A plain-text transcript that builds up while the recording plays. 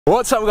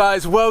What's up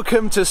guys,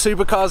 welcome to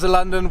Supercars of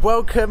London,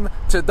 welcome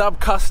to Dub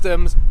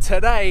Customs.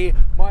 Today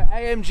my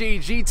AMG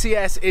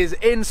GTS is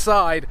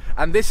inside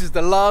and this is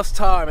the last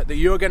time that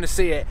you're going to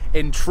see it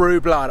in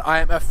true blood. I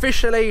am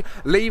officially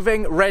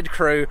leaving Red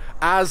Crew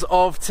as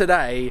of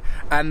today,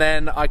 and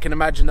then I can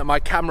imagine that my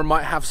camera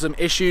might have some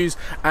issues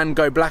and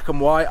go black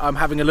and white. I'm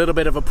having a little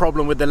bit of a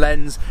problem with the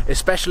lens,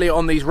 especially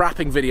on these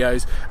wrapping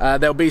videos.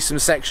 There'll be some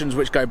sections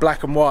which go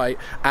black and white,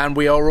 and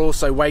we are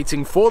also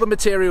waiting for the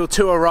material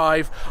to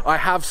arrive. I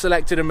have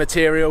selected a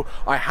material.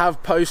 I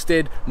have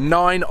posted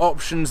 9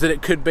 options that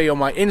it could be on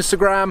my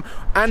Instagram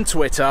and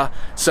Twitter.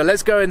 So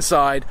let's go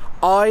inside.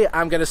 I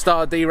am going to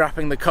start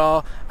de-wrapping the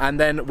car, and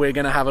then we're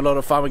going to have a lot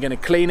of fun. We're going to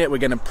clean it, we're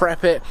going to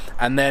prep it,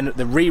 and then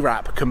the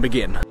re-wrap can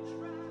begin.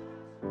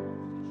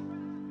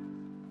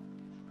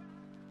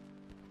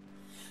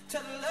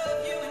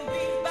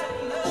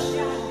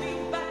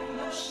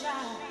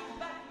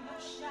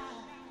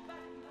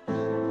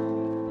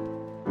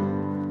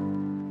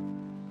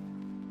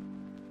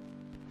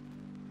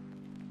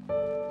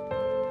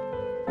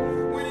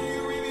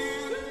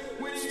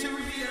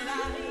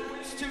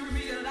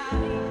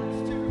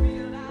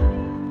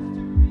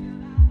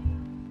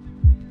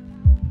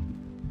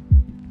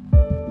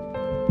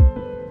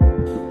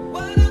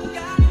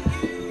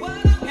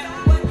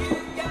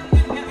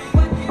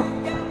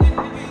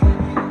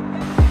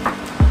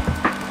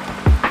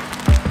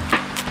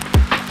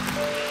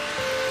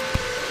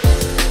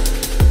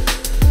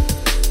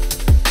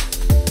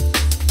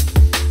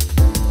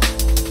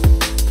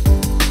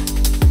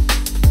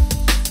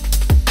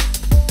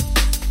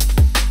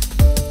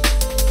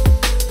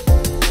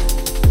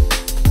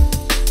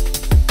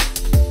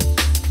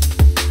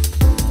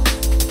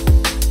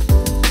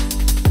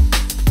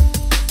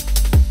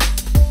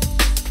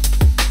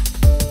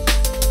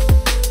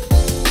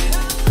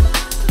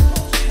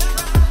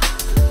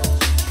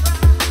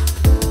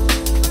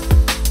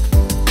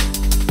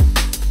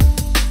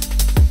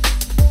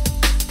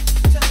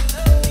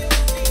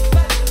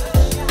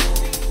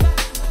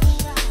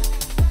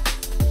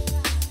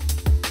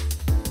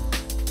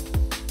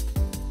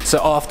 So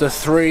after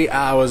 3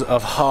 hours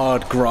of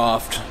hard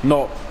graft,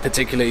 not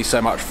particularly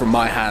so much from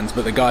my hands,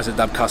 but the guys at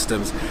Dub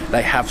Customs,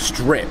 they have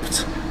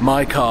stripped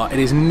my car. It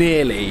is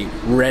nearly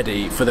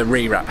ready for the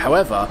rewrap.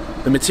 However,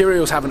 the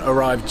materials haven't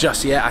arrived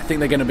just yet. I think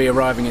they're going to be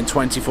arriving in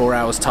 24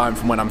 hours time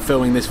from when I'm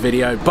filming this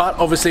video. But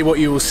obviously what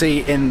you will see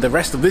in the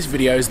rest of this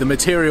video is the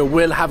material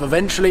will have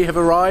eventually have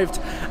arrived,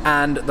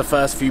 and the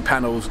first few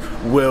panels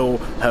will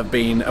have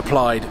been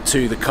applied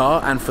to the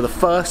car. And for the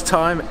first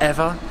time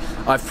ever,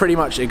 I've pretty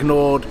much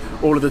ignored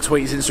all of the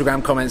tweets,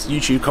 Instagram comments,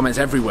 YouTube comments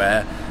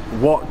everywhere.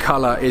 What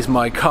colour is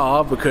my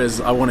car? Because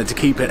I wanted to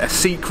keep it a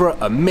secret,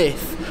 a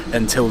myth,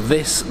 until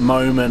this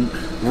moment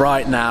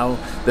right now.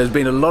 There's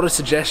been a lot of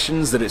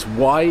suggestions that it's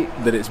white,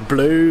 that it's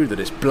blue, that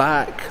it's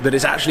black, that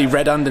it's actually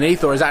red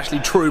underneath, or is actually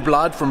true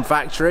blood from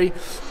factory.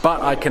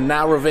 But I can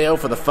now reveal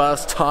for the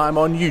first time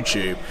on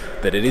YouTube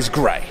that it is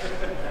grey.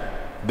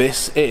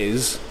 This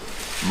is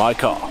my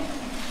car.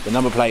 The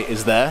number plate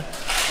is there,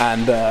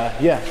 and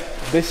yeah,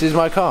 this is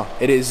my car.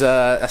 It is,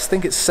 I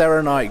think it's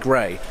Serenite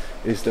Grey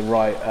is the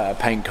right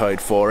paint code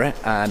for it,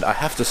 and I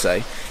have to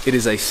say, it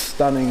is a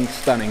stunning,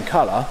 stunning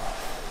colour.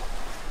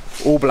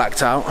 All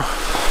blacked out.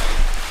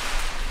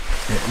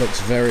 It looks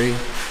very,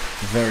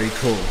 very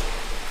cool.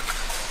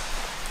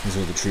 There's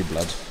all the true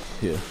blood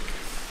here.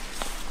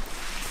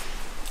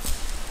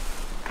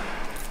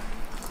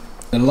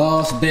 The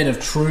last bit of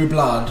true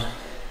blood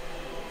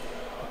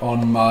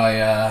on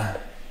my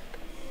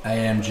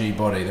AMG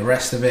body. The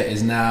rest of it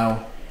is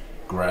now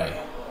grey.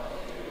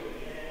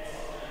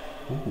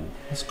 Ooh,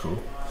 that's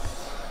cool.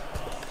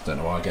 Don't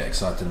know why I get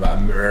excited about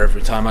a mirror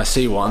every time I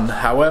see one.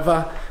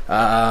 However,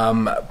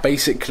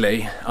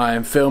 basically I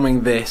am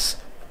filming this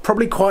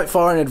probably quite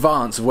far in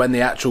advance of when the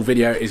actual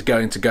video is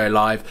going to go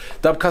live.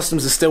 Dub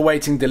Customs is still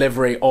waiting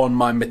delivery on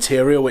my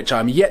material, which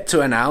I'm yet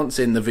to announce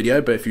in the video,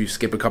 but if you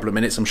skip a couple of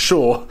minutes, I'm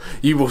sure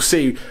you will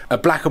see a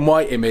black and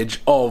white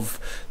image of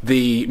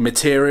the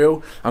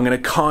material. I'm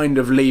going to kind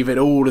of leave it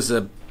all as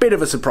a bit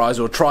of a surprise,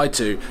 or try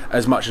to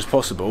as much as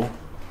possible.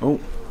 Oh,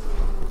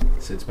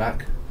 sits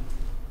back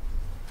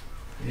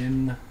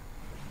in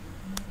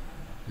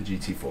the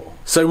GT4.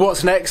 So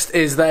what's next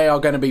is they are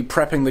going to be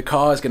prepping the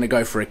car. It's going to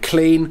go for a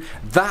clean.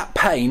 That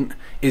paint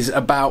is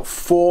about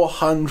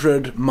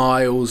 400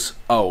 miles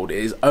old. It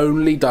is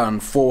only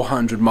done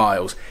 400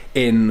 miles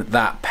in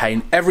that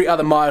paint. Every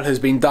other mile has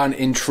been done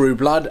in true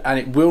blood, and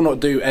it will not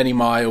do any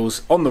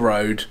miles on the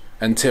road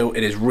until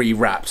it is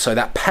re-wrapped. So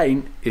that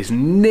paint is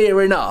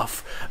near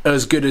enough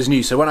as good as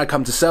new. So when I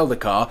come to sell the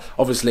car,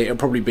 obviously it'll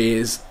probably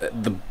be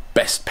the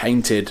best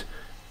painted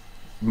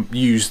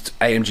used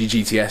AMG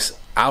GTS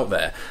out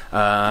there,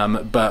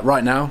 but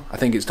right now I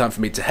think it's time for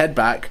me to head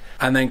back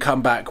and then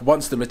come back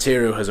once the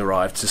material has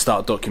arrived to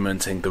start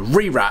documenting the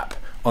rewrap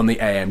on the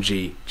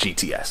AMG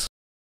GTS.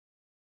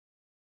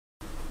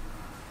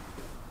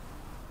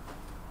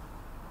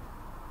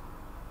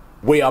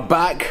 We are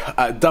back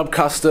at Dub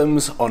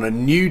Customs on a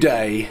new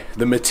day.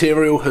 The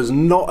material has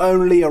not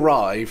only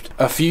arrived,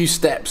 a few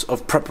steps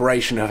of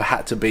preparation have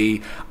had to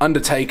be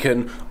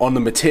undertaken on the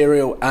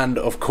material, and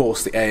of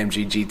course the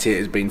AMG GT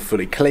has been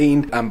fully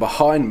cleaned. And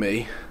behind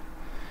me,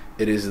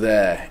 it is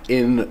there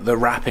in the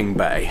wrapping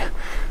bay.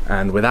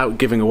 And without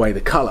giving away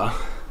the colour,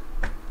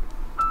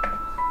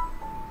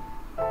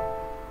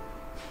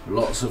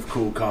 lots of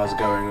cool cars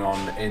going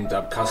on in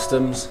Dub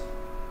Customs.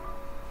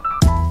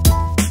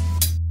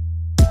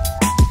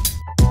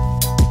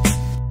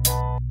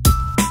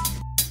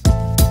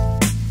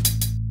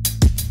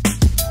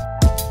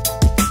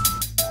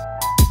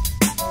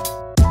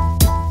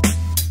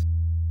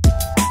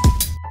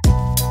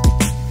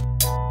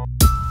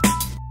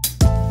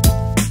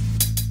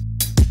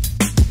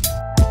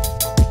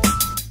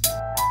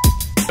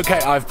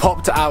 Okay, I've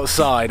popped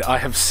outside. I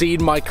have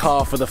seen my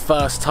car for the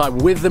first time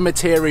with the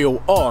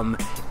material on,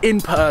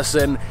 in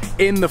person,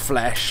 in the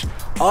flesh.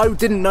 I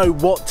didn't know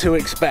what to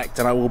expect,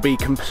 and I will be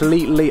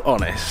completely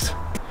honest.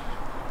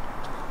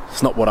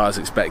 It's not what I was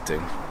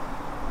expecting.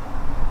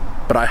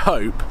 But I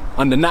hope,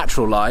 under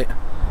natural light,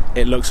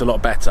 it looks a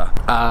lot better.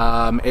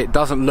 It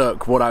doesn't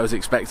look what I was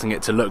expecting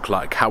it to look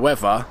like.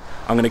 However,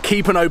 I'm gonna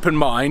keep an open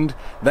mind.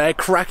 They're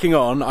cracking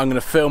on. I'm gonna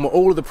film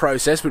all of the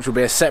process, which will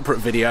be a separate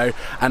video.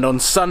 And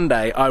on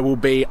Sunday, I will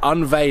be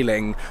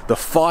unveiling the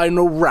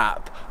final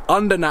wrap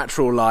under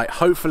natural light,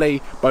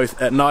 hopefully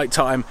both at night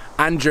time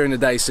and during the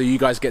day, so you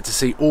guys get to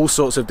see all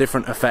sorts of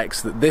different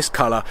effects that this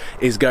color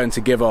is going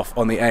to give off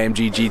on the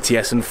AMG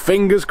GTS. And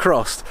fingers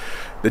crossed,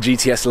 the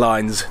GTS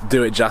lines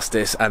do it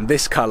justice and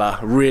this color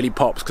really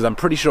pops, because I'm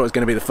pretty sure it's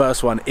going to be the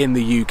first one in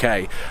the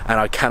UK, and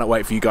I cannot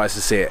wait for you guys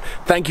to see it.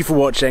 Thank you for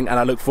watching, and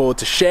I look forward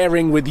to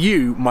sharing with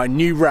you my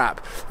new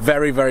wrap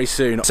very, very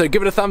soon. So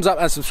give it a thumbs up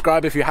and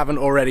subscribe if you haven't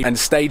already, and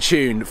stay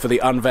tuned for the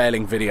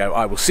unveiling video.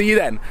 I will see you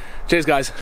then. Cheers, guys.